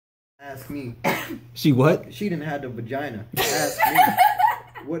Ask me. She what? She didn't have the vagina. Ask me.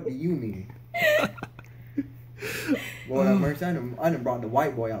 What do you mean? Lord have mercy, I done brought the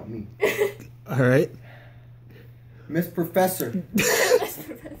white boy out me. Alright. Miss Professor.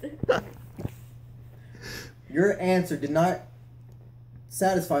 Your answer did not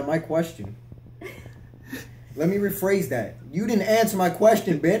satisfy my question. Let me rephrase that. You didn't answer my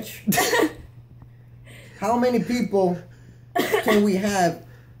question, bitch. How many people can we have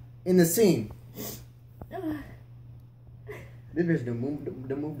in the scene? This bitch done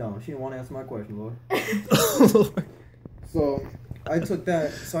moved on. She didn't want to answer my question, Lord. So I took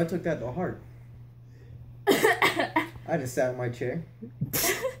that to heart. I just sat in my chair.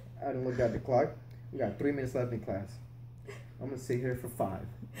 I done looked at the clock. We got 3 minutes left in class. I'm gonna sit here for 5.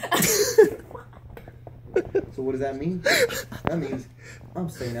 So what does that mean? That means I'm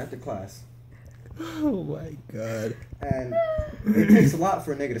staying after class. Oh my god. And it takes a lot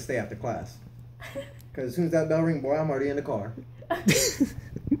for a nigga to stay after class. Because as soon as that bell ring, boy, I'm already in the car.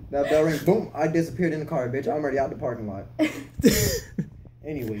 That bell ring, boom, I disappeared in the car, bitch. I'm already out the parking lot.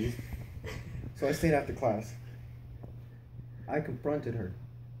 Anyways, so I stayed after class. I confronted her.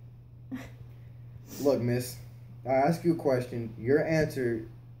 Look, miss, I asked you a question. Your answer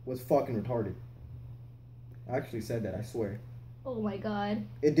was fucking retarded. I actually said that, I swear. Oh my god.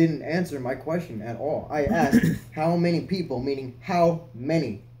 It didn't answer my question at all. I asked how many people, meaning how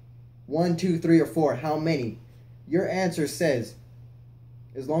many. 1, 2, 3, or 4, how many? Your answer says,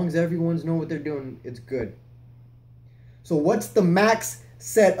 as long as everyone's know what they're doing, it's good. So what's the max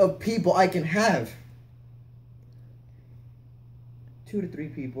set of people I can have? 2 to 3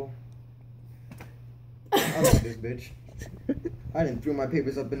 people. I love this bitch. I done threw my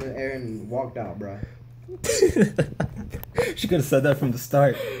papers up in the air and walked out, bro. She could have said that from the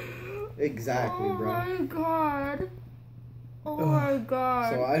start. Exactly, bro. Oh my god. Oh my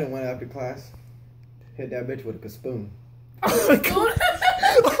god. So I done went after class, hit that bitch with a spoon. Oh my god.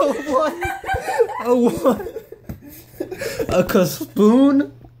 A what? A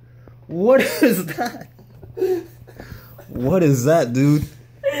spoon? What is that? What is that, dude?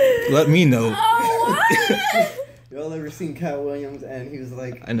 Let me know. Y'all ever seen Cat Williams? And he was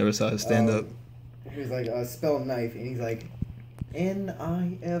like, I never saw his stand up. He was like, spell knife, and he's like,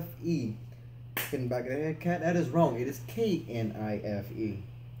 N-I-F-E. In the back of the head, Cat, that is wrong. It is K-N-I-F-E.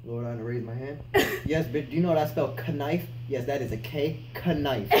 Lord, I'm gonna raise my hand. Yes, bitch, do you know what I spell knife? Yes, that is a K,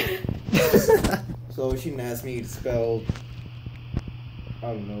 knife. So she didn't ask me to spell, I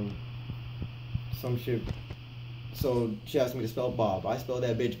don't know, some shit. So she asked me to spell Bob. I spelled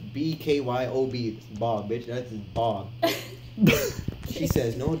that bitch B-K-Y-O-B. It's Bob, bitch. That's Bob. She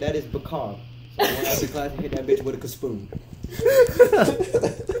says, no, that is Bacab. So I went after class and hit that bitch with a spoon.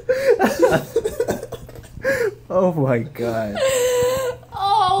 Oh my god.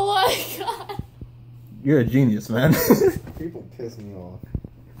 Oh my god. You're a genius, man. People piss me off.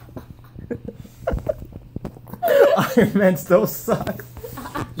 Iron Man still sucks.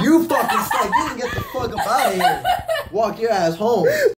 You fucking suck. You can get the fuck up out of here. Walk your ass home.